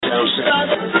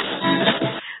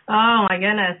Oh, my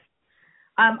goodness.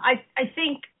 I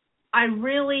think I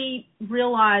really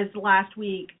realized last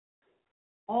week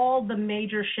all the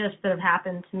major shifts that have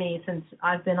happened to me since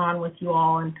I've been on with you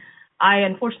all. And I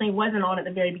unfortunately wasn't on at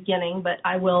the very beginning, but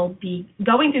I will be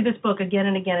going through this book again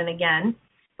and again and again,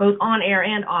 both on air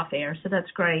and off air, so that's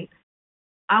great.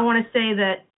 I want to say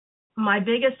that my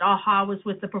biggest aha was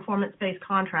with the performance-based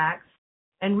contracts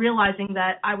and realizing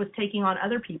that I was taking on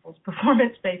other people's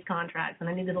performance-based contracts and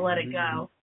I needed to let it go.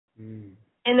 In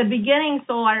the beginning,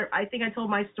 so I think I told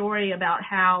my story about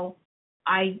how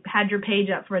I had your page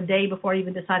up for a day before I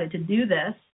even decided to do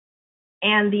this.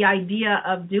 And the idea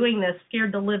of doing this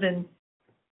scared the living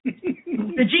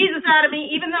bejesus out of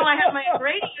me. Even though I have my own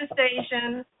radio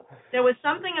station, there was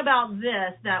something about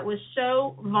this that was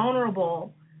so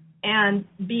vulnerable and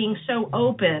being so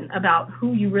open about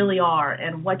who you really are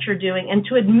and what you're doing, and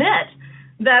to admit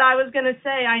that I was going to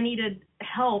say I needed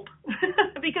help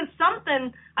because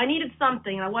I needed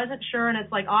something, and I wasn't sure. And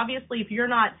it's like, obviously, if you're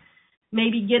not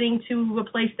maybe getting to a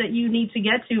place that you need to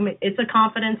get to, it's a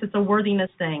confidence, it's a worthiness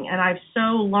thing. And I've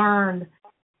so learned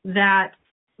that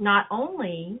not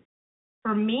only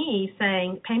for me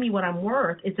saying, pay me what I'm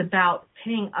worth, it's about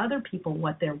paying other people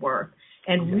what they're worth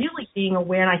and really being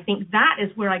aware. And I think that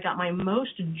is where I got my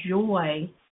most joy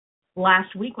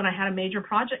last week when I had a major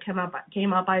project came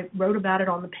up. I wrote about it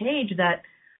on the page that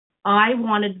I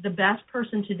wanted the best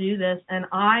person to do this, and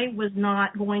I was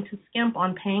not going to skimp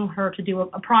on paying her to do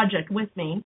a project with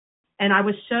me. And I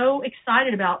was so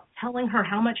excited about telling her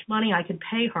how much money I could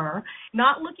pay her,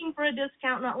 not looking for a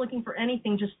discount, not looking for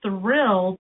anything, just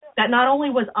thrilled that not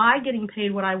only was I getting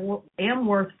paid what I am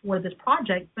worth for this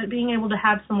project, but being able to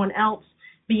have someone else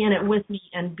be in it with me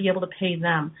and be able to pay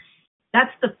them.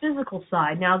 That's the physical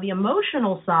side. Now, the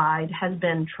emotional side has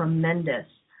been tremendous.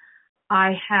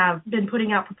 I have been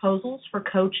putting out proposals for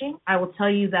coaching. I will tell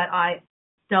you that I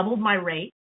doubled my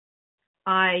rate.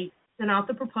 I sent out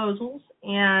the proposals,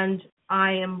 and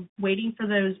I am waiting for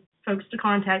those folks to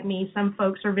contact me. Some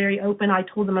folks are very open. I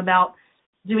told them about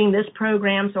doing this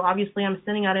program, so obviously I'm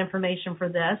sending out information for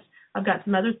this. I've got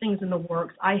some other things in the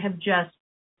works. I have just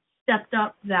stepped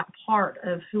up that part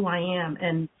of who I am,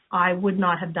 and I would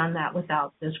not have done that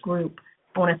without this group.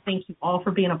 I want to thank you all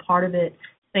for being a part of it.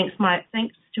 Thanks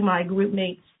to my group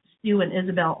mates, Stu and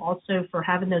Isabel, also for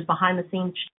having those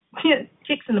behind-the-scenes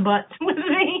kicks in the butt with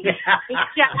me.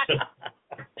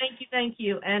 Thank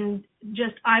you. And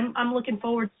just I'm looking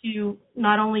forward to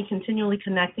not only continually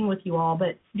connecting with you all,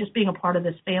 but just being a part of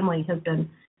this family has been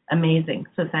amazing.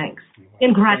 So thanks.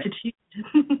 In gratitude.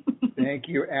 Thank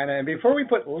you, Anna. And before we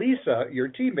put Lisa, your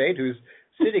teammate, who's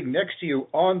sitting next to you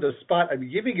on the spot, I'm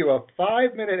giving you a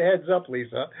 5-minute heads up,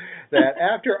 Lisa, that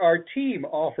after our team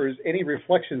offers any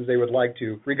reflections they would like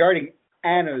to regarding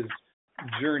Anna's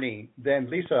journey, then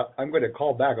Lisa, I'm going to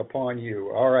call back upon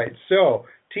you. All right. So,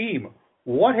 team,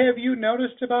 what have you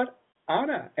noticed about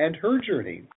Anna and her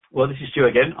journey? Well, this is Stu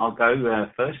again. I'll go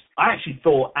first. I actually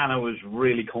thought Anna was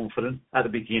really confident at the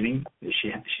beginning.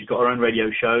 She's got her own radio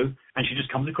show, and she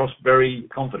just comes across very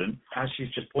confident. As she's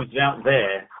just pointed out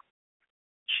there,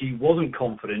 she wasn't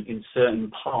confident in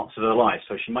certain parts of her life.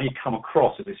 So she may come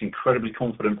across as this incredibly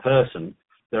confident person.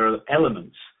 There are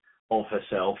elements of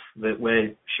herself where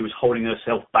she was holding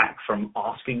herself back from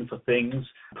asking for things,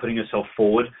 putting herself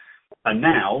forward. And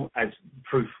now, as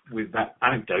proof with that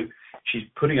anecdote, she's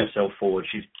putting herself forward.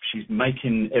 She's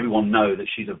making everyone know that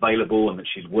she's available and that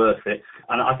she's worth it.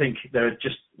 And I think they're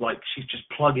just she's just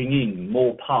plugging in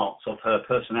more parts of her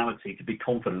personality to be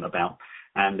confident about.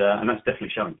 And that's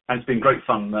definitely showing. And it's been great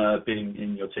fun being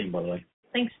in your team, by the way.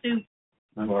 Thanks, Stu.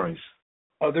 No worries.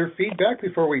 Other feedback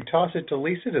before we toss it to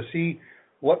Lisa to see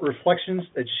what reflections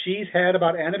that she's had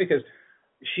about Anna, because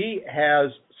she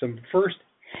has some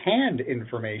first-hand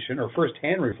information or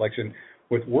first-hand reflection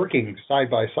with working side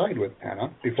by side with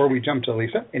Anna. Before we jump to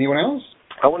Lisa, anyone else?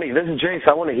 This is Jace.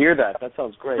 I want to hear that. That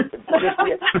sounds great.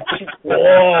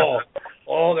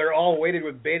 Oh, they're all waiting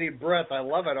with bated breath. I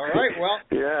love it. All right, well.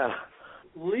 Yeah.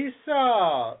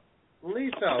 Lisa,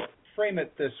 frame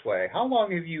it this way. How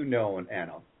long have you known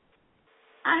Anna?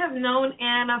 I have known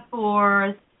Anna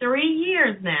for 3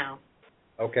 years now.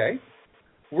 Okay.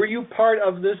 Were you part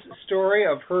of this story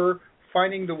of her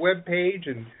finding the web page,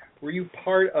 and were you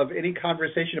part of any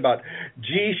conversation about,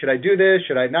 gee, should I do this?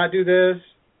 Should I not do this?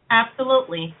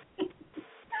 Absolutely.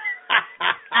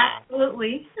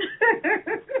 Absolutely.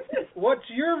 What's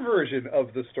your version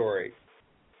of the story?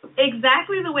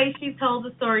 Exactly the way she told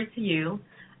the story to you.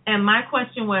 And my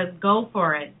question was, go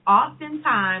for it.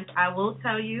 Oftentimes, I will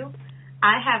tell you,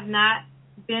 I have not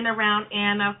been around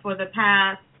Anna for the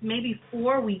past maybe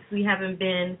 4 weeks. We haven't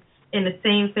been in the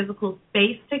same physical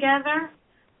space together.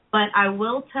 But I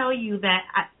will tell you that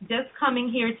just coming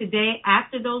here today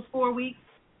after those 4 weeks,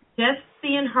 just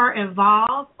seeing her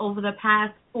evolve over the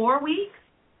past 4 weeks,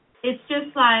 it's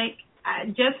just like I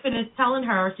just finished telling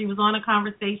her she was on a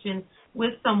conversation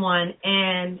with someone,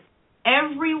 and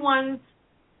everyone's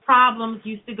problems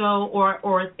used to go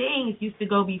or things used to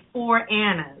go before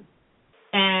Anna's.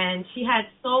 And she had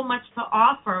so much to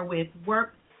offer with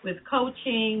work, with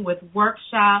coaching, with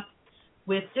workshops,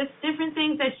 with just different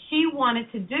things that she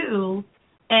wanted to do,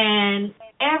 and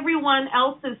everyone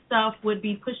else's stuff would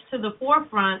be pushed to the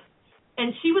forefront,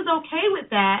 and she was okay with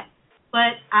that,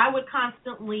 but I would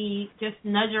constantly just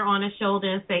nudge her on the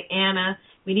shoulder and say, Anna,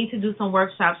 we need to do some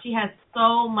workshops. She has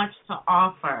so much to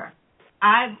offer.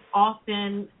 I've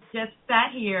often just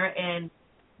sat here and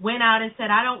went out and said,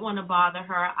 I don't want to bother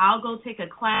her. I'll go take a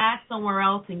class somewhere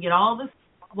else and get all this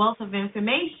wealth of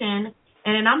information,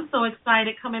 and then I'm so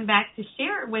excited coming back to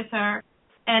share it with her,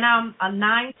 and I'm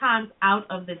 9 times out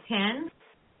of the 10.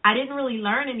 I didn't really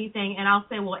learn anything, and I'll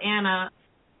say, well, Anna,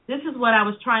 this is what I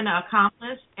was trying to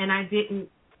accomplish, and I didn't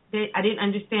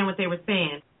understand what they were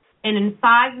saying. And in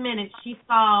 5 minutes, she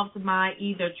solved my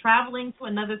either traveling to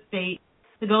another state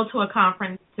to go to a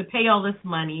conference to pay all this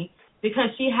money, because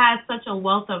she has such a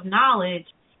wealth of knowledge,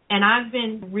 and I've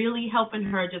been really helping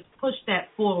her just push that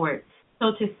forward.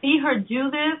 So to see her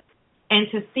do this and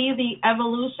to see the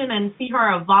evolution and see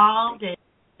her evolve, and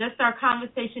just our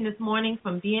conversation this morning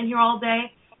from being here all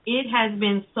day, it has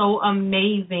been so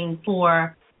amazing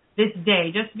for this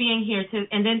day, just being here.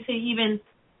 And then to even,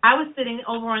 I was sitting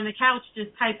over on the couch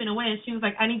just typing away, and she was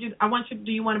like,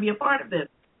 do you want to be a part of this?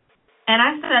 And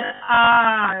I said,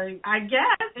 I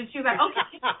guess. And she was like,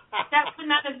 okay. That would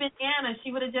not have been Anna.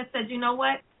 She would have just said, you know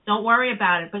what, don't worry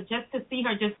about it. But just to see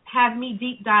her just have me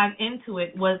deep dive into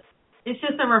it it's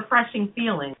just a refreshing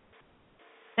feeling.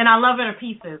 And I love her to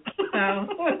pieces. So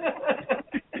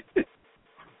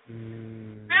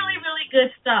really, really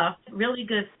good stuff. Really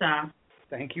good stuff.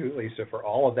 Thank you, Lisa, for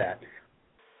all of that.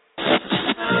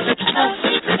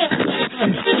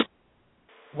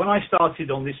 When I started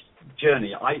on this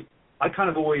journey, I kind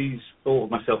of always thought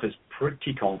of myself as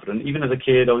pretty confident. Even as a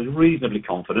kid, I was reasonably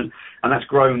confident, and that's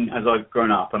grown as I've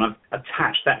grown up, and I've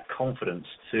attached that confidence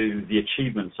to the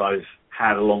achievements I've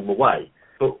had along the way.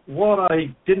 But what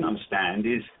I didn't understand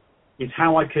is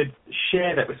how I could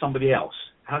share that with somebody else.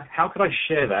 How could I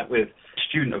share that with a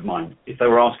student of mine if they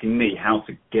were asking me how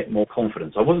to get more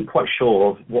confidence? I wasn't quite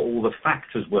sure of what all the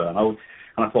factors were, and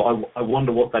I thought, I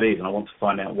wonder what that is, and I want to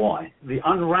find out why. The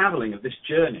unraveling of this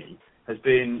journey has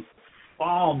been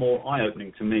far more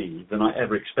eye-opening to me than I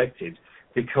ever expected,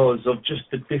 because of just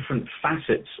the different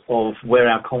facets of where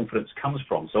our confidence comes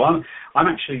from. So I'm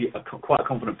actually quite a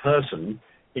confident person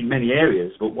in many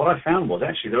areas, but what I found was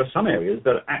actually there are some areas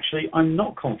that actually I'm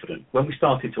not confident when we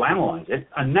started to analyze it,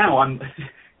 and now I'm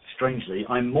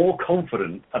more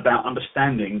confident about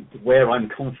understanding where I'm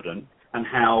confident and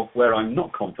how, where I'm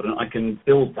not confident, I can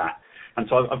build that. And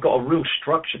so I've got a real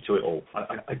structure to it all.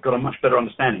 I've got a much better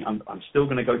understanding. I'm still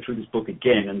going to go through this book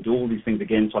again and do all these things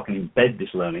again so I can embed this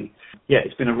learning. Yeah,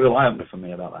 it's been a real eye-opener for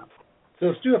me about that.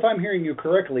 So, Stu, if I'm hearing you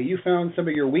correctly, you found some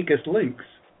of your weakest links.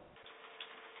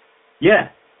 Yeah,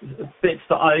 bits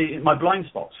that my blind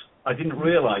spots. I didn't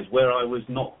realize where I was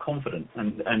not confident,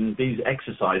 and these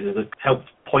exercises have helped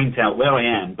point out where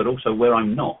I am, but also where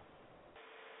I'm not.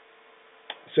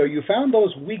 So you found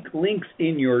those weak links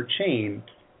in your chain,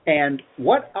 and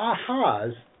what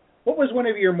was one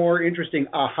of your more interesting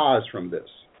ahas from this?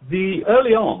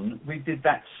 Early on, we did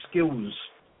that skills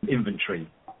inventory.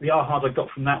 The ahas I got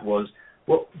from that was,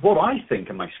 what I think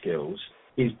are my skills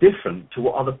is different to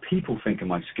what other people think are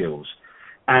my skills.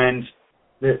 And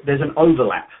there's an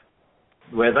overlap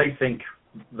where they think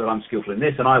that I'm skillful in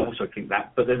this, and I also think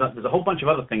that, but there's a whole bunch of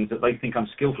other things that they think I'm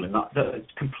skillful in that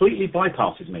completely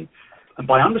bypasses me. And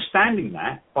by understanding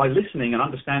that, by listening and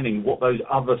understanding what those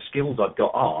other skills I've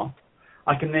got are,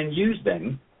 I can then use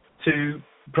them to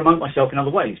promote myself in other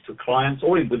ways, to clients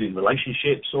or within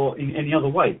relationships or in any other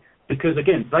way. Because,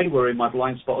 again, they were in my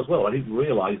blind spot as well. I didn't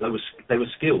realize they were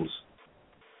skills.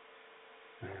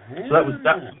 So that was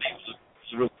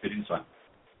a real good insight.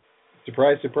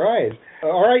 Surprise, surprise.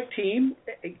 All right, team,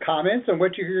 comments on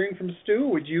what you're hearing from Stu?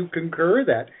 Would you concur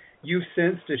that you've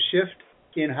sensed a shift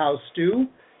in how Stu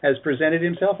has presented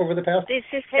himself over the past? This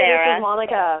is Sarah. This is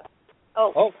Monica.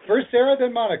 Oh, first Sarah,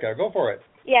 then Monica. Go for it.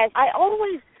 Yes,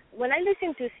 when I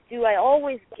listen to Stu, I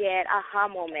always get aha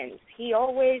moments. He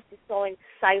always is so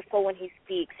insightful when he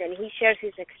speaks, and he shares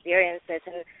his experiences.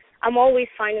 And I'm always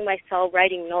finding myself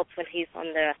writing notes when he's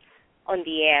on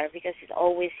the air, because he's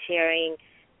always sharing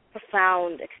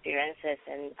profound experiences,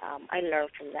 and I learned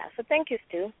from that. So thank you,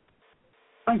 Stu.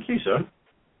 Thank you, sir.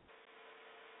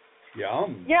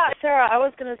 Yum. Yeah, Sarah, I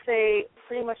was going to say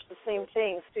pretty much the same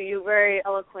thing. So you're very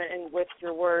eloquent with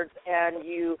your words, and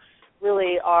you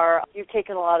really are, you've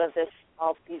taken a lot of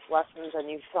all these lessons, and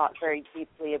you've thought very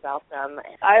deeply about them.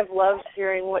 I've loved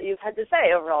hearing what you've had to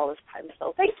say over all this time,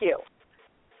 so thank you.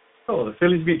 Oh, the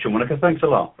feeling's mutual, Monica. Thanks a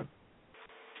lot.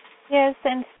 Yes,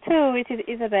 and Stu, it is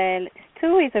Isabel.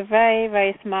 Stu is a very,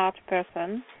 very smart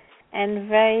person and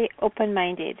very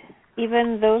open-minded.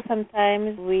 Even though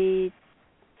sometimes I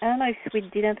don't know if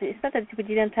it's not that we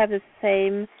didn't have the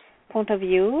same point of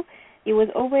view. He was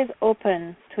always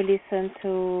open to listen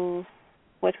to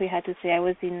what we had to say. I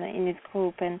was in his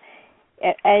group, and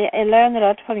I learned a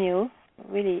lot from you.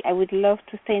 Really, I would love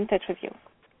to stay in touch with you.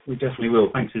 We definitely will.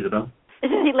 Thanks, Isabel. This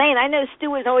is Elaine. I know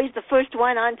Stu was always the first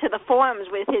one onto the forums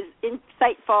with his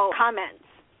insightful comments.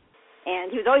 And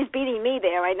he was always beating me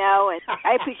there, I know. And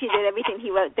I appreciated everything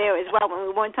he wrote there as well when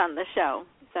we weren't on the show.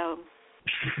 So.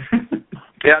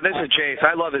 Yeah, this is Chase.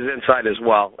 I love his insight as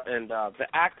well. And the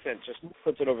accent just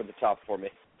puts it over the top for me.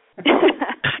 Stu,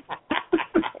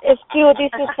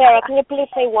 this is Sarah. Can you please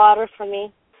say water for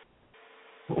me?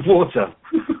 Water.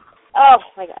 Oh,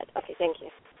 my God. Okay, thank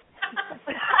you.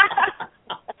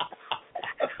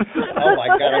 Oh my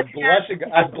God,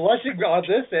 I'm blushing on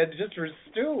this end just for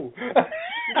Stu.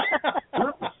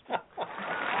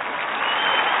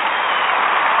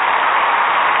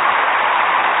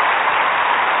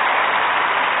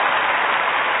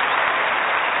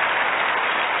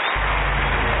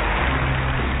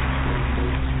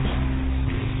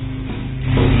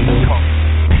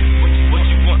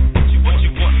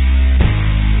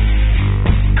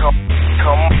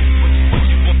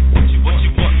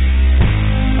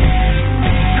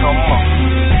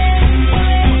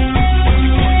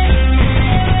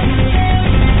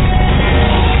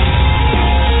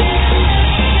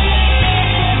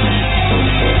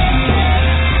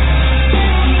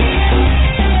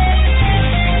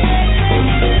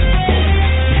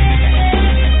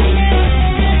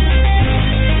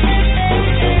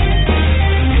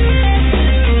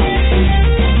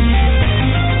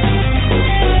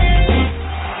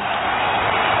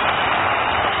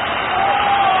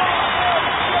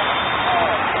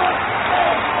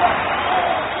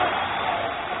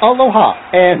 Aloha,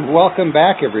 and welcome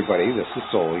back, everybody. This is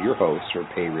Sol, your host for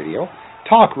Pay Radio,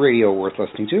 talk radio worth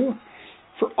listening to.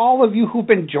 For all of you who've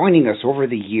been joining us over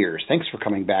the years, thanks for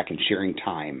coming back and sharing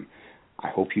time. I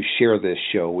hope you share this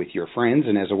show with your friends,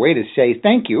 and as a way to say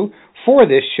thank you for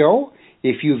this show,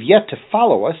 if you've yet to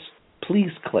follow us,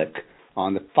 please click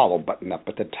on the follow button up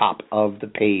at the top of the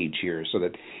page here so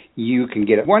that you can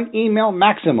get one email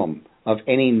maximum of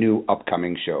any new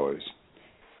upcoming shows.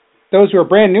 Those who are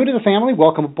brand new to the family,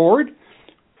 welcome aboard.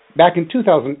 Back in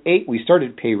 2008, we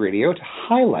started Pay Radio to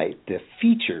highlight the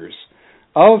features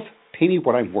of Pay Me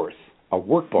What I'm Worth, a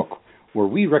workbook where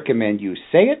we recommend you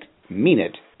say it, mean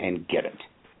it, and get it.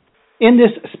 In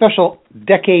this special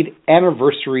decade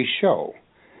anniversary show,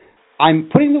 I'm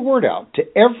putting the word out to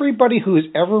everybody who's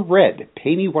ever read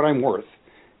Pay Me What I'm Worth,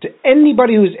 to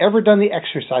anybody who's ever done the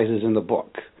exercises in the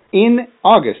book. In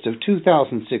August of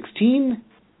 2016,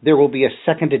 there will be a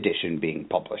second edition being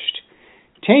published.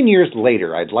 10 years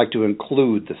later, I'd like to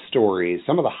include the stories,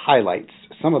 some of the highlights,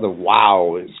 some of the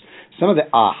wows, some of the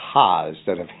ahas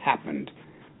that have happened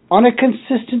on a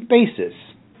consistent basis.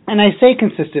 And I say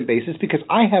consistent basis because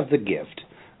I have the gift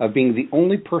of being the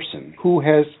only person who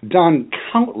has done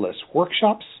countless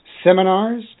workshops,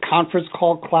 seminars, conference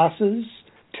call classes,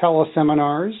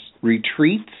 teleseminars,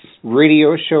 retreats,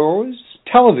 radio shows,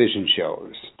 television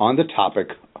shows on the topic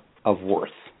of worth.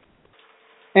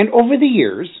 And over the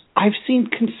years, I've seen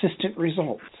consistent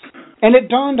results. And it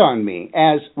dawned on me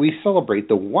as we celebrate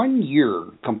the 1-year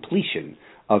completion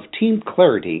of Team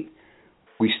Clarity.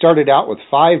 We started out with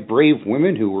 5 brave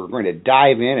women who were going to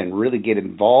dive in and really get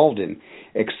involved in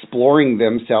exploring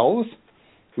themselves.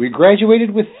 We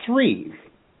graduated with 3.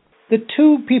 The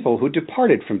 2 people who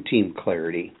departed from Team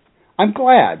Clarity, I'm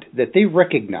glad that they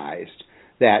recognized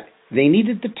that they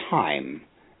needed the time,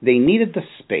 they needed the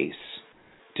space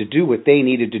to do what they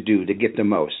needed to do to get the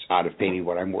most out of Pay Me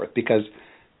What I'm Worth. Because,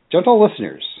 gentle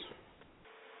listeners,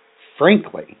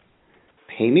 frankly,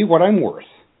 Pay Me What I'm Worth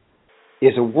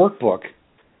is a workbook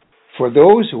for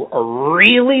those who are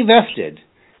really vested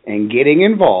in getting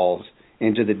involved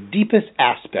into the deepest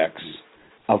aspects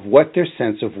of what their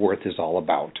sense of worth is all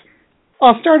about.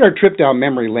 I'll start our trip down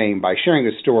memory lane by sharing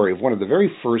a story of one of the very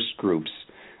first groups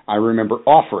I remember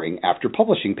offering after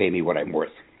publishing Pay Me What I'm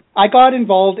Worth. I got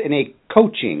involved in a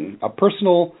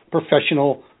personal,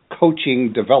 professional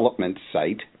coaching development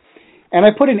site And I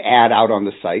put an ad out on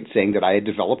the site saying that I had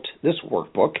developed this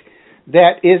workbook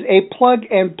that is a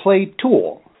plug-and-play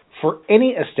tool for any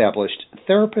established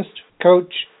therapist,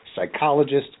 coach,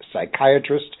 psychologist,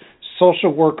 psychiatrist,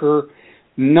 social worker,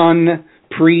 nun,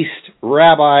 priest,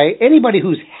 rabbi, anybody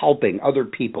who's helping other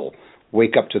people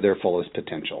wake up to their fullest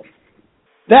potential.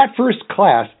 That first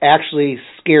class actually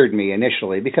scared me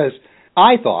initially because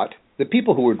I thought the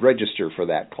people who would register for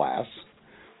that class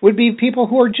would be people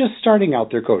who are just starting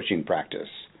out their coaching practice,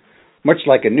 much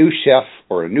like a new chef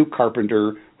or a new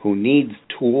carpenter who needs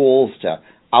tools to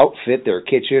outfit their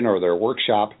kitchen or their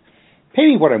workshop. Pay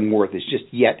Me What I'm Worth is just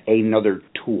yet another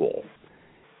tool.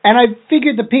 And I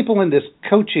figured the people in this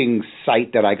coaching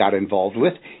site that I got involved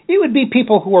with, it would be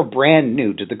people who are brand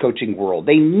new to the coaching world.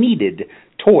 They needed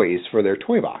toys for their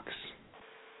toy box.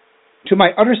 To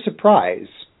my utter surprise,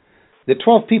 the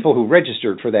 12 people who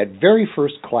registered for that very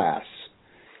first class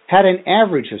had an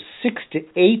average of 6 to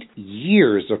 8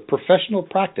 years of professional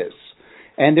practice,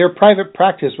 and their private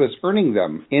practice was earning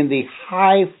them in the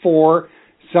high 4,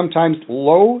 sometimes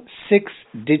low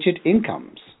 6-digit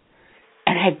incomes.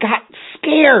 And I got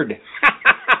scared.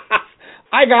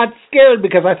 I got scared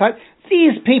because I thought,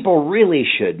 these people really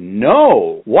should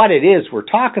know what it is we're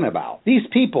talking about. These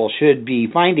people should be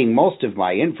finding most of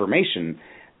my information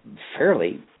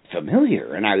fairly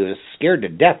familiar. And I was scared to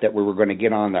death that we were going to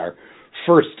get on our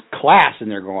first class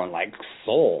and they're going like,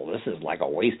 soul, this is like a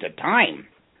waste of time.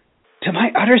 To my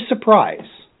utter surprise,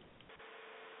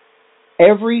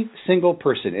 every single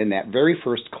person in that very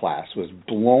first class was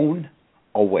blown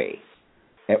away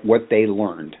at what they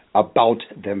learned about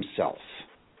themselves.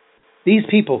 These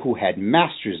people who had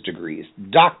master's degrees,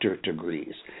 doctorate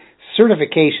degrees,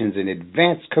 certifications in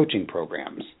advanced coaching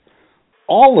programs,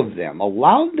 all of them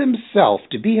allowed themselves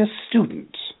to be a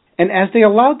student. And as they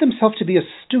allowed themselves to be a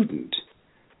student,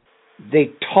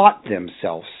 they taught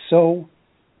themselves so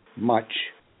much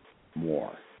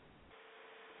more.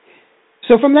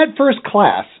 So from that first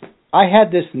class, I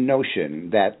had this notion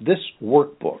that this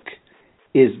workbook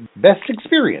is best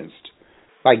experienced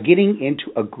by getting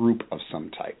into a group of some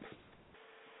type.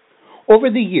 Over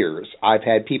the years, I've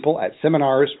had people at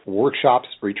seminars, workshops,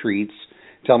 retreats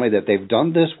tell me that they've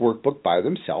done this workbook by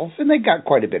themselves and they got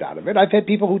quite a bit out of it. I've had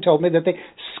people who told me that they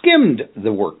skimmed the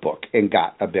workbook and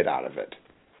got a bit out of it.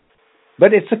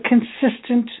 But it's a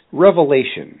consistent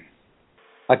revelation,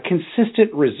 a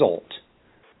consistent result,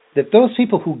 that those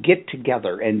people who get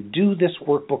together and do this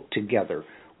workbook together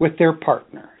with their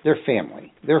partner, their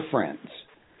family, their friends,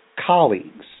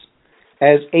 colleagues,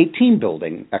 as a team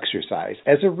building exercise,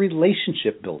 as a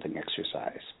relationship building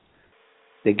exercise,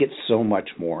 they get so much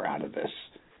more out of this,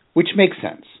 which makes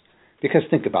sense. Because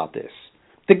think about this.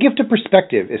 The gift of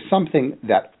perspective is something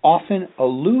that often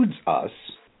eludes us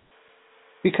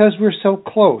because we're so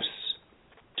close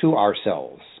to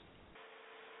ourselves.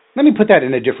 Let me put that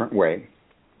in a different way.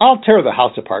 I'll tear the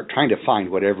house apart trying to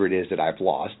find whatever it is that I've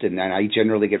lost, and then I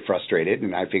generally get frustrated,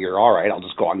 and I figure, all right, I'll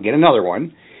just go out and get another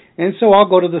one. And so I'll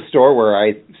go to the store where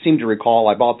I seem to recall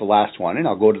I bought the last one, and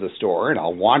I'll go to the store, and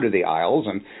I'll wander the aisles,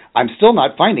 and I'm still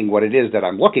not finding what it is that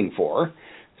I'm looking for.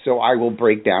 So I will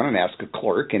break down and ask a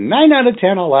clerk, and 9 out of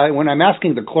 10, when I'm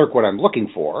asking the clerk what I'm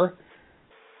looking for,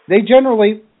 they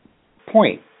generally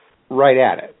point right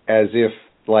at it, as if,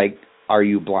 like, are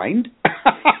you blind?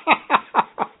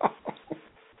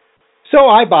 So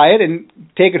I buy it and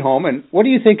take it home, and what do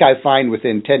you think I find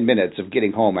within 10 minutes of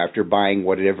getting home after buying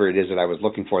whatever it is that I was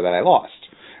looking for that I lost?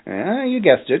 You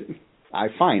guessed it. I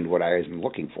find what I am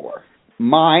looking for.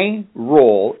 My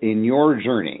role in your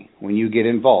journey when you get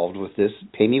involved with this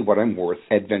Pay Me What I'm Worth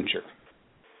adventure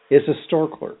is a store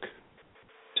clerk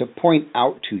to point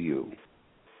out to you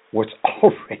what's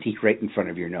already right in front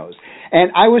of your nose.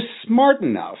 And I was smart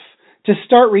enough to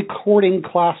start recording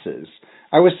classes.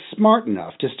 I was smart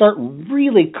enough to start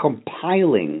really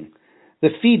compiling the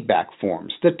feedback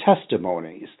forms, the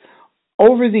testimonies.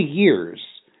 Over the years,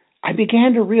 I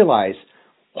began to realize,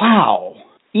 wow,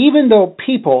 even though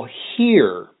people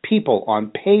hear people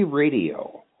on Pay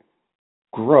Radio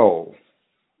grow,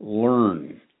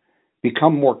 learn,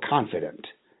 become more confident,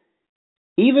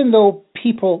 even though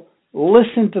people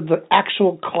listen to the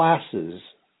actual classes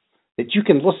that you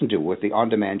can listen to with the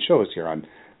on-demand shows here on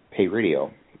Pay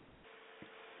Radio,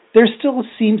 there still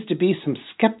seems to be some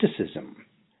skepticism.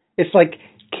 It's like,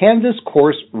 can this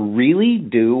course really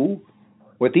do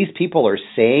what these people are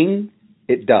saying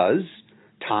it does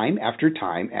time after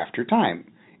time after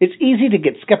time? It's easy to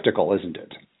get skeptical, isn't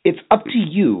it? It's up to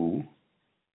you,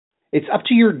 it's up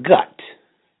to your gut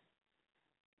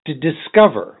to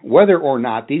discover whether or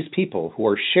not these people who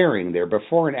are sharing their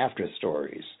before and after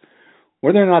stories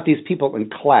whether or not these people in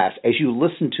class, as you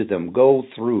listen to them go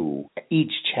through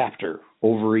each chapter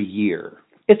over a year,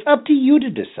 it's up to you to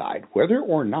decide whether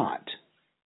or not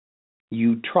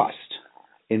you trust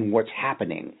in what's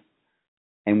happening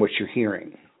and what you're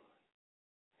hearing.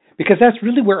 Because that's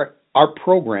really where our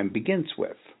program begins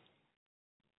with.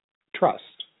 Trust.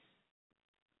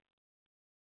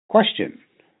 Question: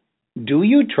 do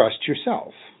you trust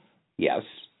yourself? Yes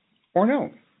or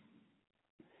no?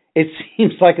 It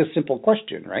seems like a simple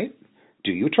question, right?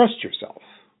 Do you trust yourself?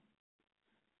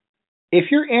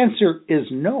 If your answer is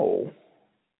no,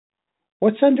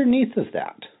 what's underneath of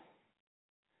that?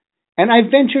 And I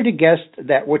venture to guess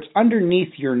that what's underneath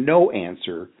your no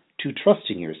answer to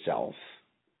trusting yourself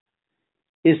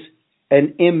is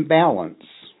an imbalance.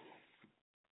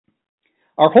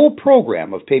 Our whole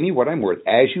program of Pay Me What I'm Worth,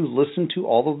 as you listen to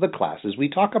all of the classes, we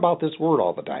talk about this word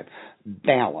all the time,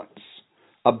 balance.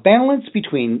 A balance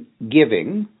between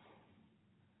giving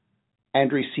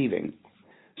and receiving.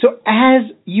 So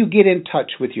as you get in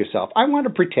touch with yourself, I want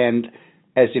to pretend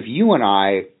as if you and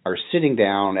I are sitting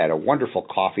down at a wonderful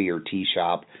coffee or tea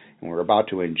shop and we're about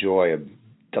to enjoy a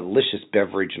delicious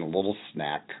beverage and a little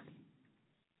snack.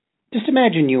 Just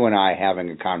imagine you and I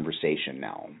having a conversation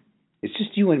now. It's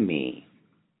just you and me.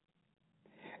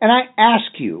 And I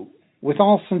ask you, with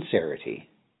all sincerity,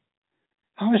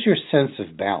 how is your sense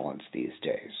of balance these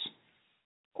days?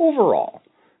 Overall,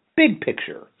 big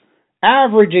picture,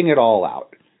 averaging it all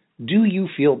out, do you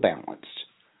feel balanced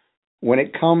when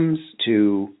it comes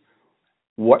to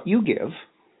what you give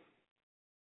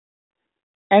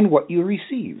and what you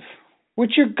receive?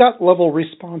 What's your gut level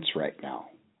response right now?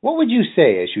 What would you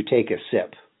say as you take a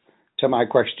sip to my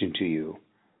question to you?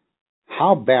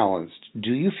 How balanced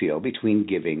do you feel between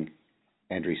giving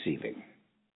and receiving?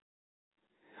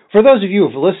 For those of you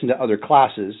who have listened to other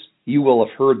classes, you will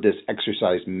have heard this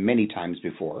exercise many times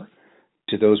before.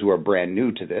 To those who are brand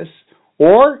new to this,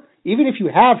 or even if you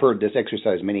have heard this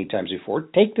exercise many times before,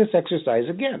 take this exercise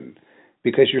again,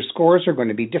 because your scores are going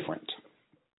to be different.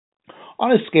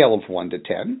 On a scale of 1 to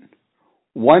 10,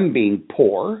 1 being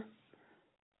poor,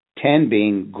 10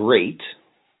 being great,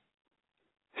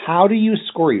 how do you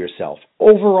score yourself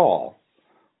overall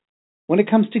when it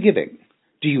comes to giving?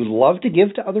 Do you love to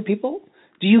give to other people?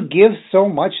 Do you give so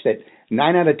much that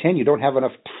 9 out of 10 you don't have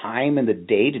enough time in the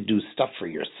day to do stuff for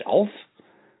yourself?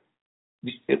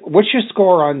 What's your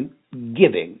score on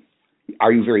giving?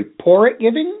 Are you very poor at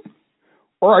giving?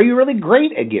 Or are you really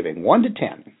great at giving? 1 to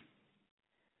 10.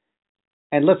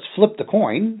 And let's flip the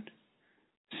coin.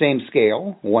 Same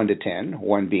scale, 1 to 10,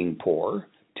 1 being poor,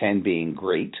 10 being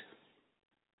great.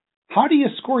 How do you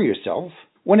score yourself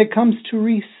when it comes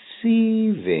to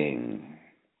receiving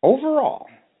overall?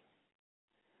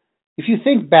 If you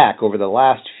think back over the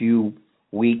last few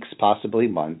weeks, possibly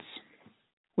months,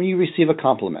 when you receive a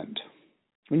compliment,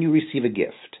 when you receive a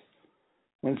gift,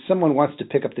 when someone wants to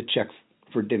pick up the check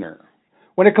for dinner,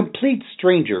 when a complete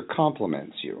stranger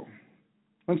compliments you,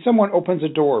 when someone opens a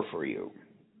door for you,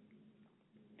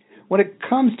 when it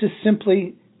comes to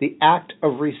simply the act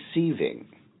of receiving,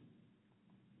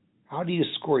 how do you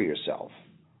score yourself?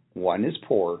 1 is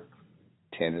poor,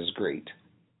 10 is great.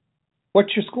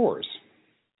 What's your scores?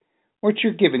 What's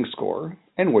your giving score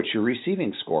and what's your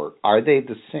receiving score? Are they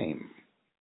the same?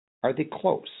 Are they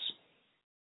close?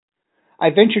 I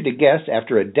venture to guess,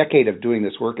 after a decade of doing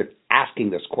this work and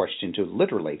asking this question to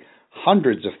literally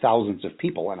hundreds of thousands of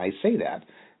people, and I say that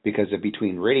because of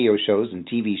between radio shows and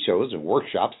TV shows and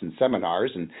workshops and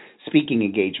seminars and speaking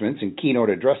engagements and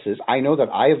keynote addresses, I know that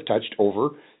I have touched over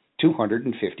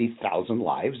 250,000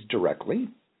 lives directly.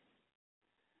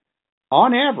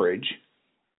 On average,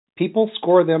 people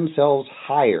score themselves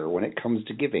higher when it comes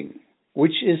to giving,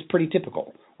 which is pretty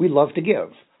typical. We love to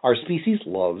give. Our species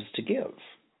loves to give.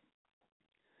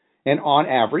 And on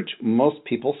average, most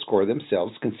people score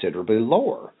themselves considerably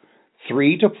lower,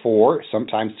 3 to 4,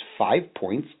 sometimes 5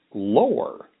 points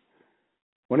lower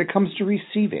when it comes to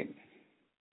receiving.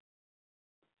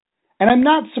 And I'm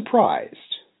not surprised,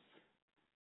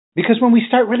 because when we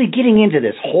start really getting into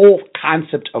this whole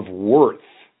concept of worth,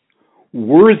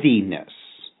 worthiness,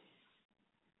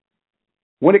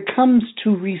 when it comes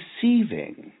to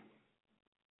receiving,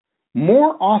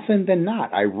 more often than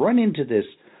not, I run into this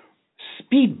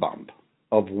speed bump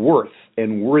of worth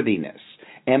and worthiness.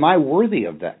 Am I worthy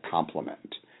of that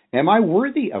compliment? Am I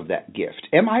worthy of that gift?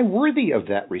 Am I worthy of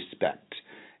that respect?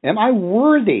 Am I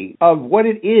worthy of what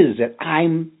it is that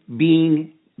I'm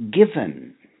being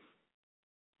given?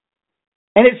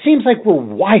 And it seems like we're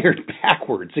wired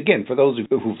backwards. Again, for those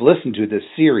who've listened to this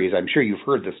series, I'm sure you've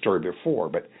heard this story before,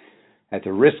 but at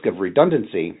the risk of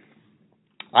redundancy,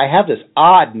 I have this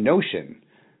odd notion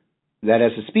that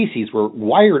as a species, we're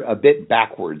wired a bit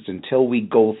backwards until we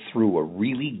go through a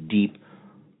really deep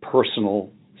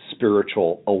personal,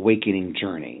 spiritual awakening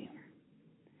journey.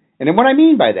 And then what I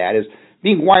mean by that is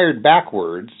being wired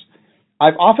backwards.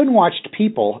 I've often watched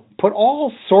people put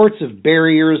all sorts of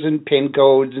barriers and pin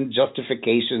codes and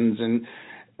justifications and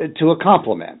to a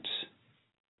compliment.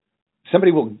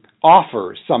 Somebody will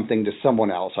offer something to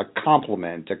someone else, a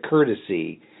compliment, a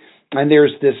courtesy, and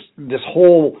there's this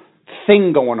whole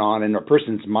thing going on in a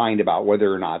person's mind about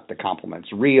whether or not the compliment's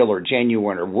real or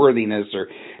genuine or worthiness, or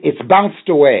it's bounced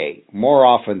away more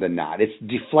often than not. It's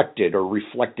deflected or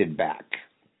reflected back.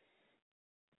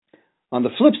 On the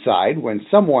flip side, when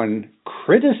someone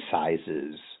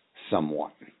criticizes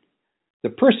someone, the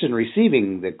person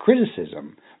receiving the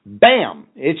criticism, bam,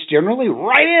 it's generally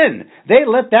right in. They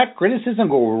let that criticism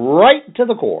go right to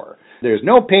the core. There's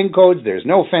no pin codes, there's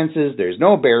no fences, there's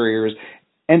no barriers,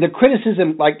 and the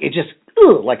criticism, like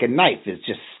a knife, is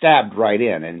just stabbed right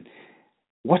in. And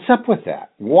what's up with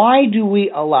that? Why do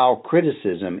we allow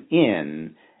criticism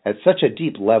in at such a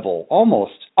deep level,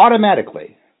 almost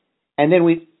automatically, and then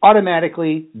we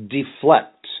automatically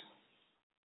deflect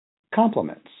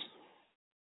compliments?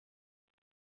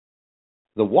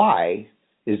 The why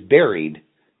is buried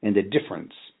in the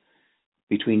difference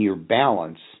between your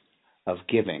balance of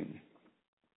giving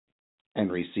and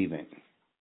receiving.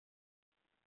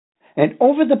 And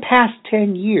over the past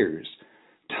 10 years,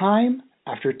 time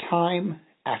after time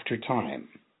after time,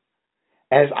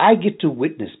 as I get to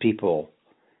witness people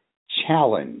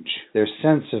challenge their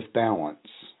sense of balance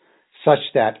such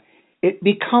that it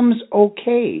becomes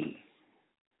okay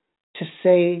to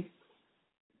say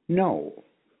no.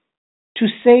 To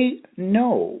say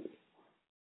no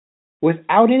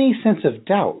without any sense of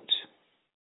doubt,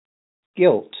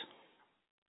 guilt,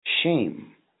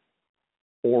 shame,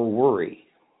 or worry.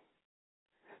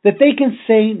 That they can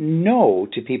say no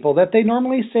to people that they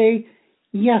normally say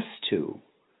yes to,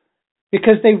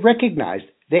 because they recognize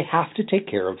they have to take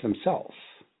care of themselves.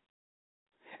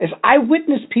 As I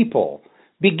witness people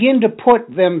begin to put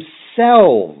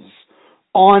themselves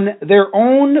on their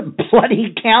own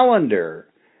bloody calendar,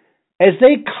 as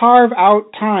they carve out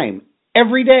time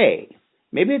every day,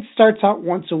 maybe it starts out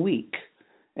once a week,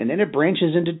 and then it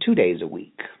branches into 2 days a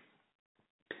week.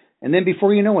 And then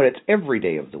before you know it, it's every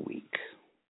day of the week.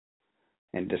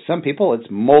 And to some people, it's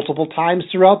multiple times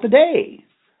throughout the day.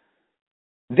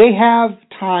 They have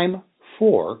time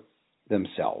for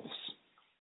themselves.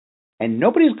 And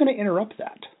nobody's going to interrupt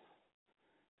that.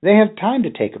 They have time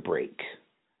to take a break.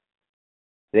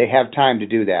 They have time to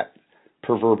do that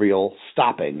proverbial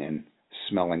stopping and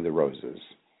smelling the roses.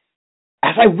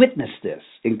 As I witness this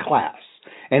in class,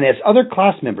 and as other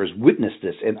class members witness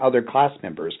this in other class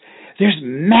members, there's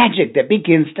magic that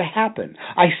begins to happen.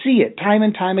 I see it time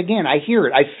and time again. I hear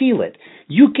it. I feel it.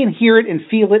 You can hear it and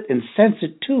feel it and sense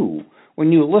it too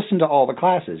when you listen to all the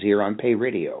classes here on Pay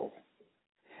Radio.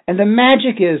 And the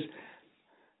magic is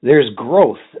there's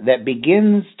growth that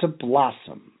begins to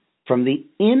blossom from the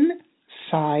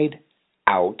inside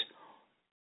out,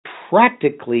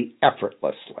 practically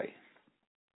effortlessly.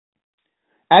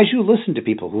 As you listen to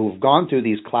people who have gone through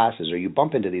these classes, or you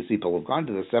bump into these people who have gone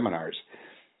to the seminars,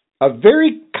 a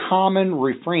very common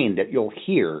refrain that you'll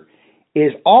hear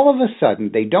is all of a sudden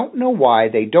they don't know why,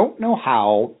 they don't know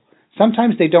how,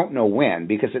 sometimes they don't know when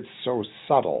because it's so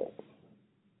subtle.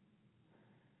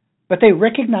 But they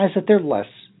recognize that they're less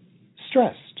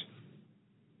stressed.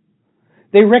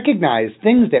 They recognize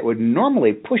things that would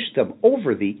normally push them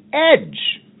over the edge.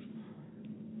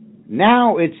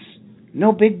 Now it's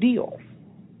no big deal.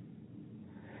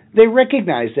 They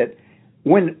recognize that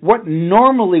when what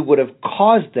normally would have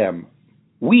caused them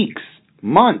weeks,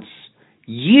 months,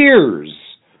 years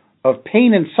of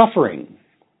pain and suffering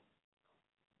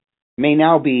may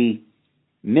now be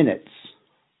minutes,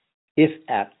 if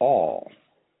at all.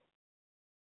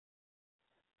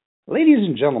 Ladies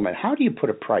and gentlemen, how do you put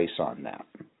a price on that?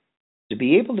 To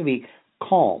be able to be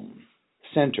calm,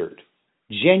 centered,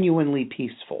 genuinely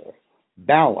peaceful,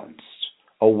 balanced,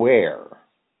 aware,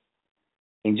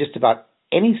 in just about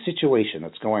any situation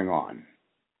that's going on.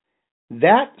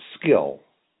 That skill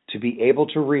to be able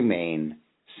to remain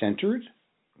centered,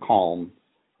 calm,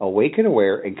 awake and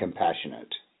aware, and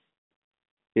compassionate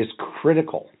is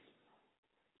critical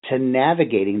to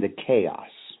navigating the chaos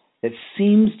that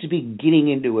seems to be getting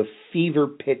into a fever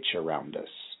pitch around us.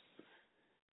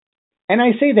 And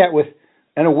I say that with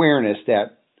an awareness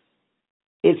that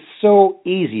it's so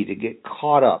easy to get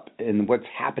caught up in what's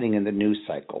happening in the news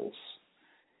cycles.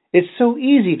 It's so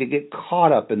easy to get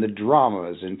caught up in the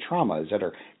dramas and traumas that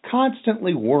are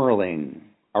constantly whirling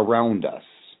around us.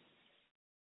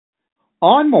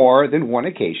 On more than one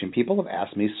occasion, people have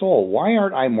asked me, Sol, why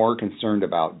aren't I more concerned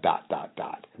about ...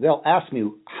 They'll ask me,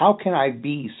 how can I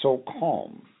be so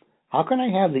calm? How can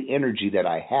I have the energy that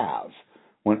I have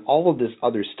when all of this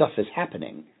other stuff is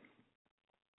happening?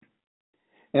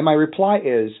 And my reply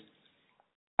is,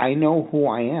 I know who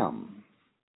I am.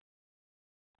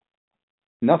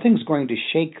 Nothing's going to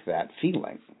shake that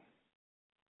feeling.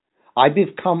 I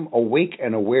become awake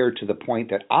and aware to the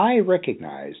point that I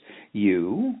recognize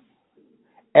you,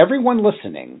 everyone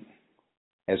listening,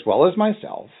 as well as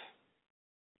myself,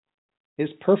 is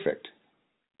perfect,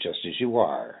 just as you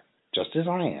are, just as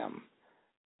I am.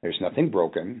 There's nothing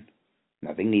broken.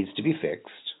 Nothing needs to be fixed.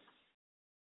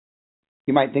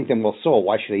 You might think then, well, Sol,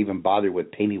 why should I even bother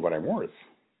with pay me what I'm worth?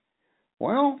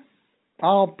 Well,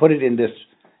 I'll put it in this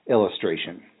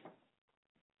illustration.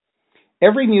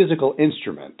 Every musical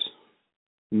instrument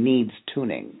needs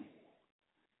tuning.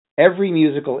 Every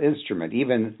musical instrument,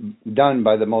 even done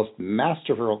by the most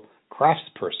masterful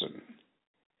craftsperson,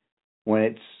 when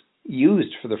it's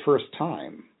used for the first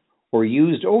time or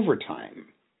used over time,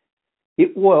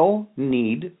 it will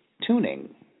need tuning,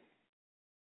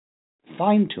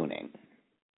 fine-tuning.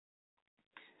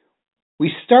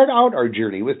 We start out our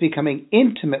journey with becoming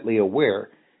intimately aware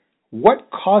what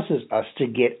causes us to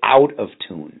get out of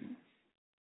tune.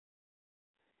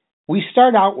 We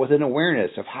start out with an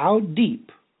awareness of how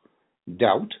deep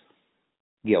doubt,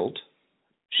 guilt,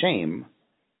 shame,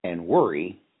 and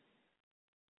worry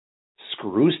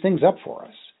screws things up for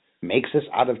us, makes us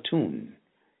out of tune,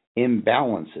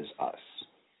 imbalances us.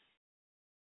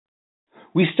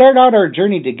 We start out our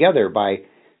journey together by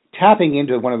tapping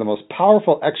into one of the most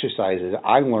powerful exercises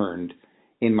I learned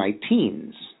in my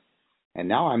teens, and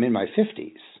now I'm in my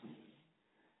 50s.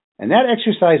 And that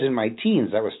exercise in my teens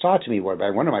that was taught to me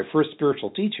by one of my first spiritual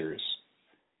teachers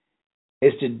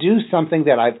is to do something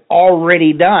that I've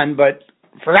already done but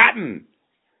forgotten.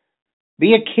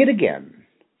 Be a kid again,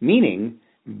 meaning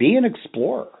be an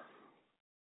explorer.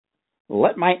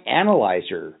 Let my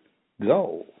analyzer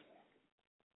go.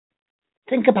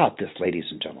 Think about this, ladies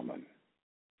and gentlemen.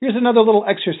 Here's another little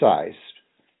exercise.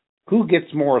 Who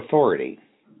gets more authority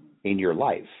in your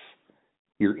life?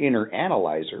 Your inner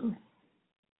analyzer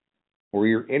or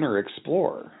your inner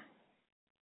explorer?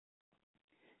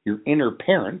 Your inner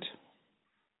parent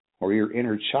or your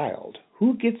inner child?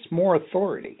 Who gets more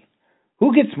authority?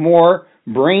 Who gets more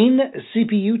brain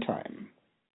CPU time?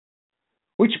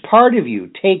 Which part of you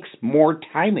takes more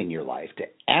time in your life to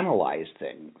analyze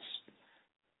things?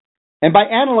 And by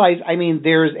analyze, I mean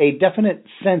there's a definite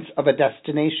sense of a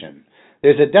destination.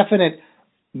 There's a definite,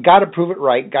 got to prove it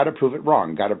right, got to prove it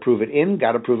wrong, got to prove it in,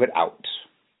 got to prove it out.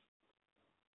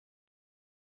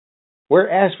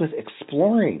 Whereas with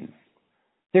exploring,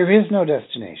 there is no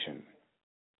destination.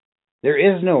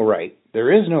 There is no right,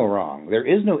 there is no wrong, there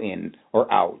is no in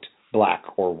or out, black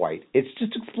or white. It's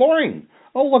just exploring.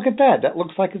 Oh, look at that. That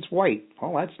looks like it's white.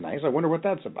 Oh, that's nice. I wonder what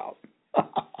that's about.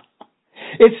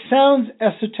 It sounds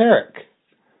esoteric,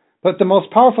 but the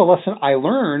most powerful lesson I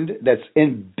learned that's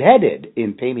embedded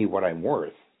in Pay Me What I'm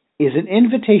Worth is an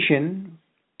invitation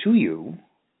to you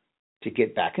to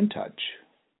get back in touch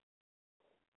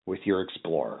with your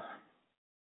explorer.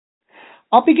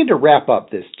 I'll begin to wrap up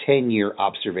this 10-year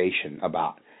observation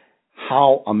about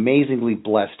how amazingly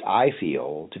blessed I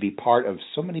feel to be part of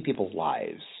so many people's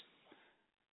lives.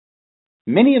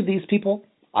 Many of these people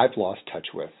I've lost touch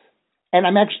with, and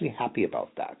I'm actually happy about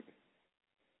that,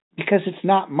 because it's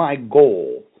not my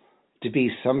goal to be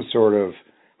some sort of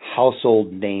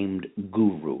household named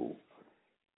guru.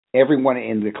 Everyone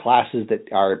in the classes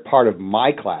that are part of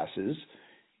my classes,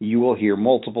 you will hear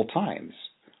multiple times.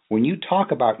 When you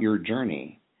talk about your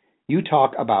journey, you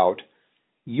talk about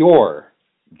your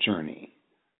journey.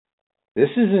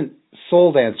 This isn't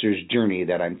Soul Dancer's journey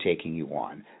that I'm taking you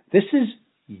on. This is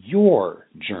your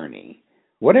journey.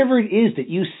 Whatever it is that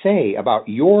you say about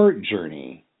your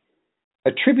journey,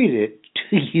 attribute it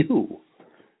to you.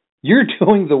 You're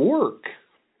doing the work.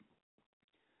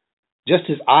 Just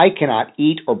as I cannot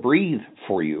eat or breathe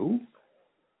for you,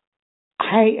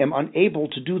 I am unable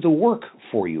to do the work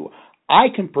for you. I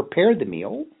can prepare the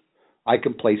meal. I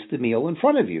can place the meal in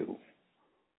front of you.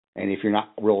 And if you're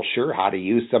not real sure how to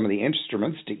use some of the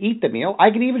instruments to eat the meal, I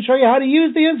can even show you how to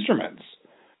use the instruments.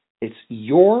 It's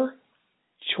your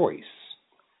choice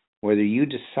whether you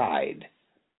decide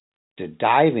to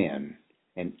dive in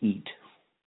and eat.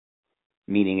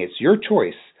 Meaning it's your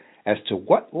choice as to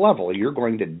what level you're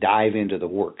going to dive into the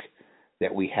work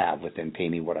that we have within Pay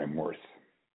Me What I'm Worth.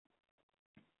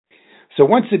 So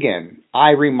once again,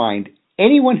 I remind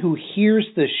anyone who hears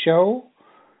the show,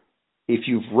 if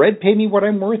you've read Pay Me What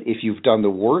I'm Worth, if you've done the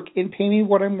work in Pay Me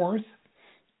What I'm Worth,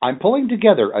 I'm pulling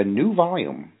together a new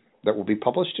volume that will be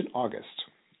published in August.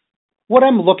 What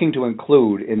I'm looking to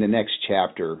include in the next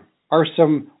chapter are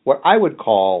some what I would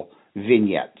call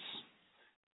vignettes.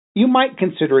 You might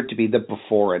consider it to be the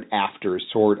before and after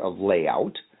sort of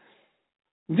layout.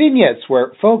 Vignettes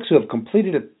where folks who have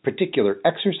completed a particular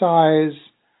exercise,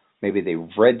 maybe they've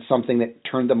read something that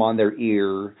turned them on their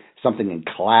ear, something in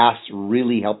class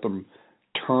really helped them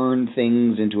turn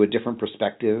things into a different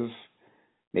perspective.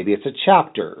 Maybe it's a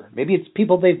chapter. Maybe it's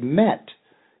people they've met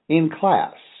in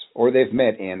class or they've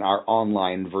met in our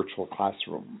online virtual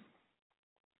classroom.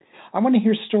 I want to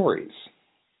hear stories.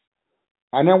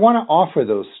 And I want to offer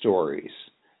those stories,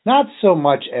 not so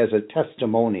much as a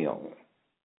testimonial,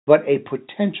 but a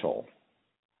potential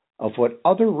of what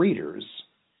other readers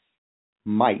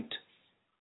might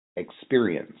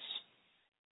experience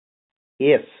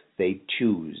if they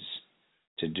choose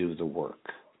to do the work.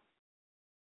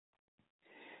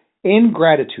 In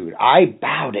gratitude, I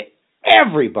bow to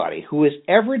everybody who has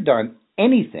ever done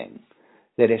anything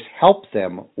that has helped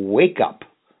them wake up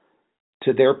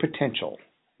to their potential,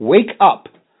 wake up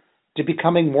to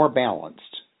becoming more balanced.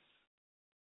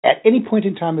 At any point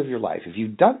in time of your life, if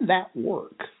you've done that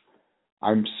work,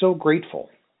 I'm so grateful.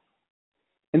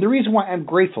 And the reason why I'm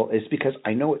grateful is because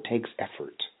I know it takes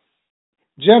effort.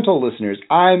 Gentle listeners,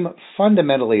 I'm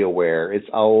fundamentally aware it's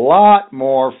a lot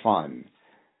more fun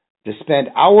to spend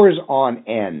hours on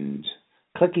end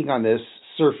clicking on this,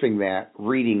 surfing that,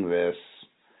 reading this.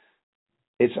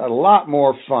 It's a lot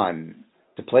more fun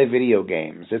to play video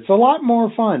games. It's a lot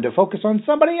more fun to focus on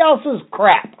somebody else's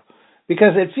crap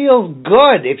because it feels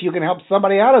good if you can help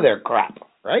somebody out of their crap,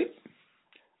 right?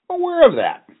 I'm aware of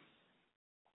that.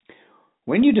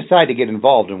 When you decide to get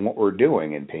involved in what we're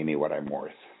doing and Pay Me What I'm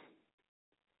Worth,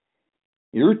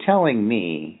 you're telling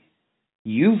me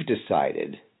you've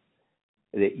decided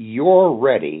that you're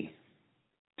ready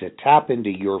to tap into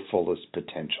your fullest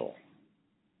potential.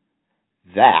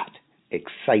 That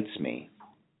excites me.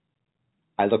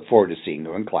 I look forward to seeing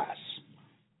you in class.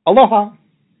 Aloha.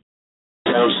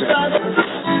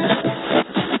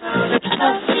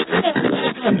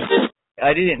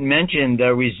 I didn't mention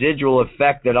the residual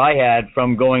effect that I had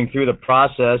from going through the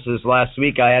process. As last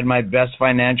week I had my best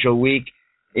financial week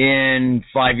in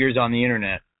 5 years on the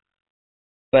internet.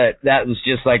 But that was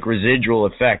just like residual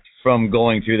effect from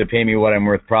going through the Pay Me What I'm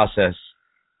Worth process.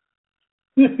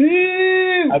 I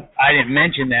didn't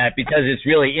mention that because it's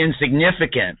really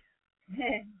insignificant.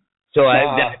 So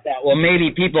well,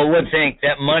 maybe people would think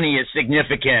that money is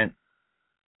significant.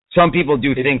 Some people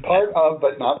do think part of,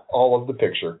 but not all of the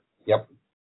picture. Yep.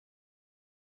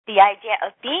 The idea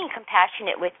of being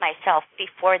compassionate with myself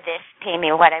before this Pay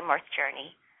Me What I'm Worth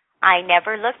journey. I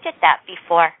never looked at that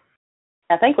before.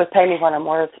 I think with Pay Me What I'm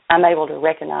Worth, I'm able to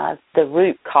recognize the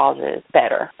root causes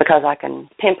better because I can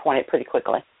pinpoint it pretty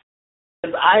quickly.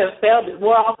 I have found it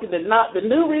more often than not. The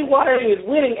new rewiring is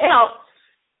winning out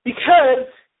because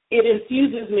it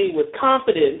infuses me with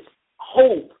confidence,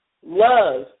 hope,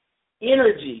 love,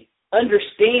 energy,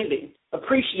 understanding,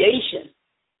 appreciation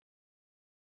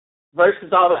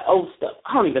versus all the old stuff.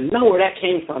 I don't even know where that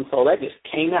came from, so that just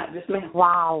came out just now.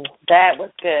 Wow. That was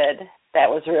good.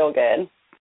 That was real good.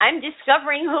 I'm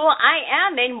discovering who I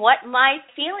am and what my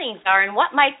feelings are and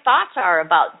what my thoughts are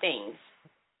about things.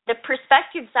 The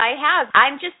perspectives I have,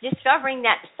 I'm just discovering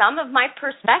that some of my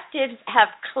perspectives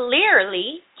have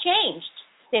clearly changed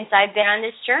since I've been on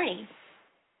this journey.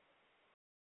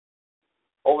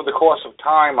 Over the course of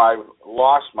time, I've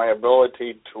lost my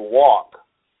ability to walk,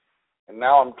 and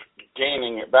now I'm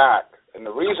gaining it back. And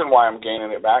the reason why I'm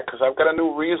gaining it back, because I've got a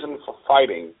new reason for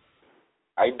fighting.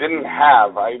 I didn't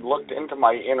have. I looked into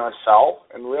my inner self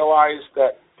and realized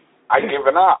that I'd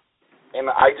given up. And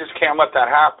I just can't let that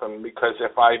happen, because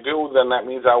if I do, then that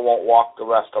means I won't walk the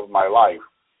rest of my life.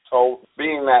 So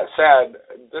being that said,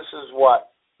 this is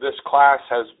what this class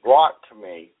has brought to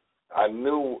me, a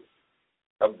new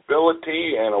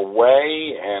ability and a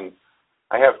way, and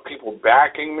I have people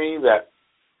backing me that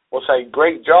will say,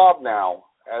 great job now,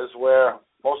 as where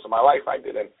most of my life I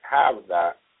didn't have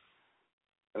that.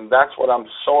 And that's what I'm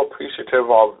so appreciative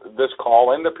of this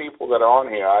call and the people that are on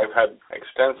here. I've had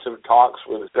extensive talks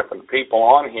with different people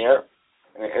on here,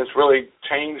 and it's really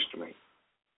changed me.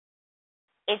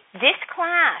 It's this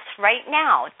class right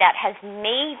now that has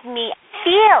made me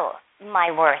feel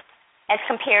my worth as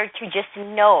compared to just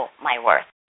know my worth.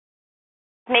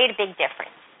 It's made a big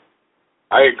difference.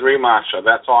 I agree, Masha.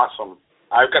 That's awesome.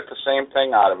 I've got the same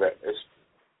thing out of it. It's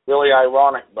really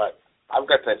ironic, but I've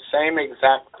got the same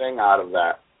exact thing out of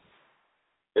that.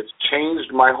 It's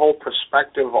changed my whole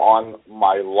perspective on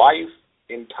my life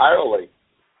entirely.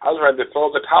 I was ready to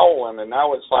throw the towel in, and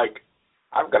now it's like,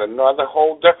 I've got another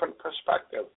whole different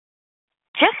perspective.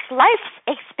 Just life's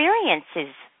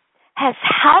experiences has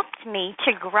helped me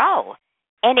to grow.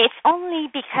 And it's only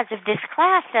because of this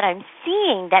class that I'm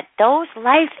seeing that those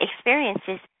life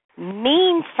experiences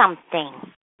mean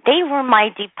something. They were my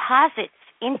deposits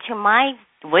into my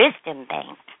wisdom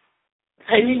bank.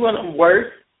 Pay me what I'm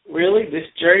worth. Really, this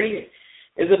journey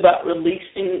is about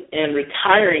releasing and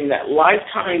retiring that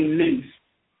lifetime noose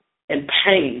and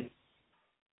pain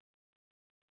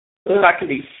so that I can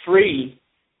be free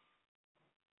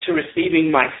to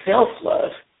receiving my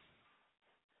self-love.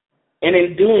 And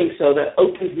in doing so, that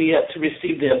opens me up to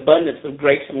receive the abundance of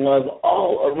grace and love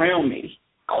all around me.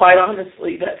 Quite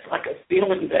honestly, that's like a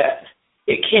feeling that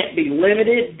it can't be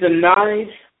limited, denied,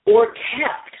 or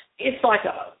capped. It's like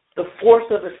the force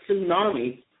of a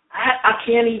tsunami. I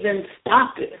can't even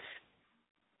stop this.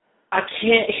 I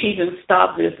can't even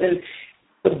stop this. And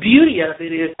the beauty of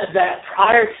it is that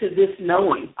prior to this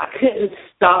knowing, I couldn't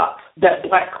stop that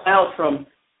black cloud from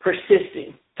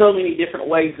persisting so many different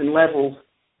ways and levels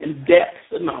and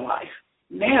depths of my life.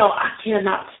 Now I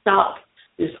cannot stop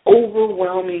this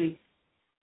overwhelming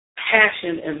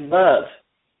passion and love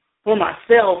for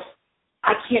myself.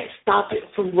 I can't stop it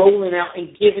from rolling out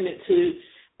and giving it to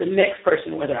the next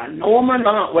person, whether I know them or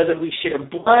not, whether we share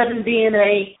blood and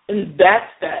DNA. And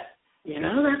that's that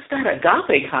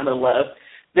agape kind of love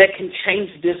that can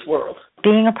change this world.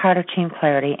 Being a part of Team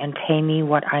Clarity and Pay Me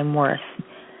What I'm Worth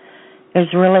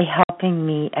is really helping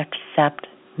me accept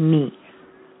me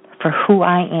for who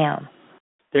I am.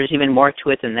 There's even more to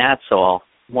it than that, Soul.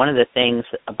 One of the things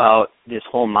about this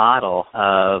whole model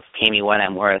of Pay Me What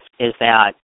I'm Worth is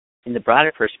that in the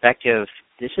broader perspective,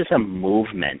 this is a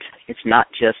movement. It's not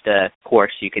just a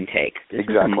course you can take. This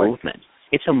is a movement.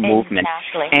 It's a movement.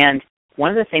 Exactly. And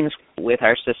one of the things with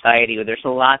our society, there's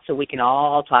lots that we can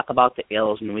all talk about the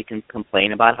ills and we can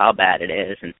complain about how bad it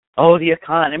is and, the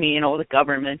economy and, the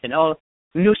government and,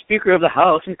 new Speaker of the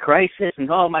House and crisis and,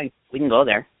 we can go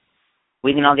there.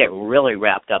 We can all get really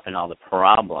wrapped up in all the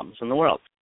problems in the world.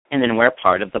 And then we're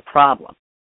part of the problem.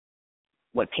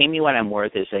 What Pay Me What I'm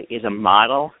Worth is a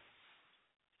model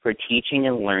for teaching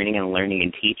and learning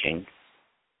and teaching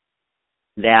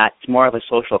that's more of a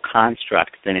social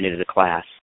construct than it is a class.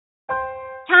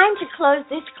 Time to close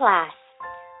this class.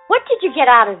 What did you get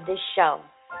out of this show?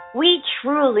 We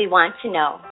truly want to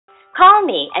know. Call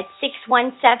me at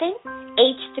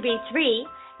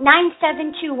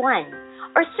 617-833-9721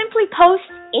 or simply post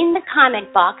in the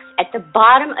comment box at the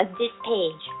bottom of this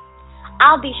page.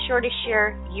 I'll be sure to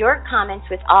share your comments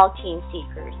with all Team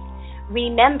Seekers.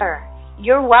 Remember,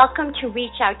 you're welcome to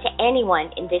reach out to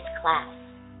anyone in this class.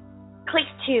 Click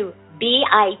to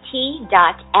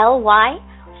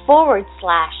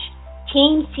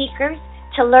bit.ly/Team Seekers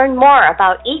to learn more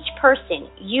about each person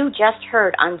you just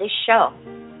heard on this show.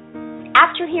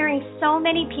 After hearing so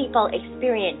many people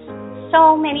experience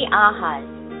so many ahas,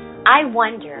 I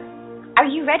wonder, are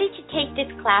you ready to take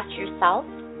this class yourself?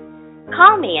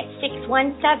 Call me at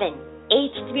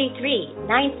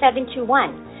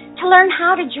 617-833-9721 to learn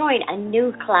how to join a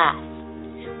new class.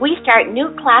 We start new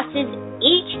classes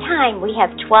each time we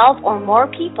have 12 or more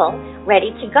people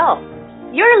ready to go.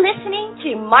 You're listening to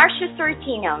Marsha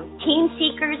Sortino, Team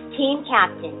Seekers Team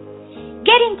Captain.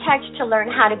 Get in touch to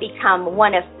learn how to become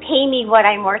one of Pay Me What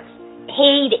I'm Worth's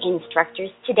paid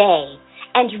instructors today.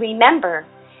 And remember,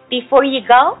 before you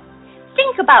go,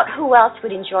 think about who else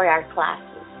would enjoy our classes.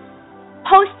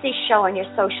 Post this show on your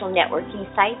social networking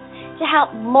sites to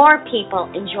help more people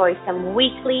enjoy some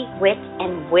weekly wit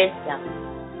and wisdom.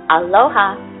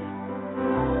 Aloha.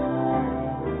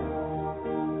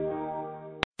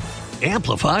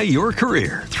 Amplify your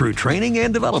career through training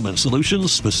and development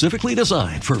solutions specifically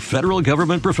designed for federal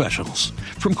government professionals.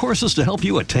 From courses to help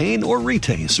you attain or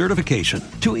retain certification,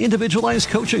 to individualized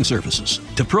coaching services,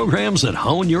 to programs that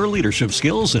hone your leadership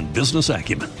skills and business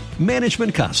acumen,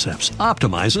 Management Concepts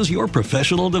optimizes your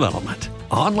professional development.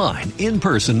 Online, in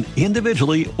person,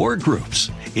 individually, or groups,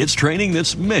 it's training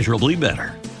that's measurably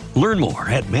better. Learn more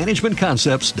at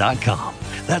managementconcepts.com.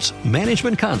 That's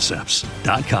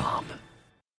managementconcepts.com.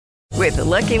 With the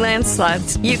Lucky Land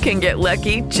Slots, you can get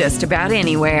lucky just about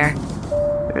anywhere.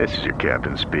 This is your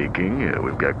captain speaking.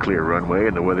 We've got clear runway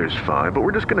and the weather's fine, but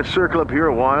we're just going to circle up here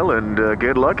a while and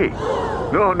get lucky.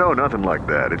 No, nothing like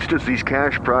that. It's just these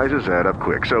cash prizes add up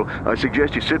quick. So I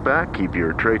suggest you sit back, keep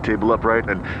your tray table upright,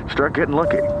 and start getting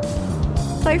lucky.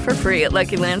 Play for free at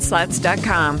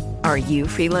LuckyLandSlots.com. Are you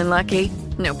feeling lucky?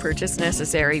 No purchase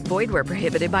necessary. Void where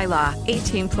prohibited by law.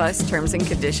 18+ terms and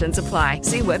conditions apply.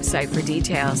 See website for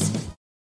details.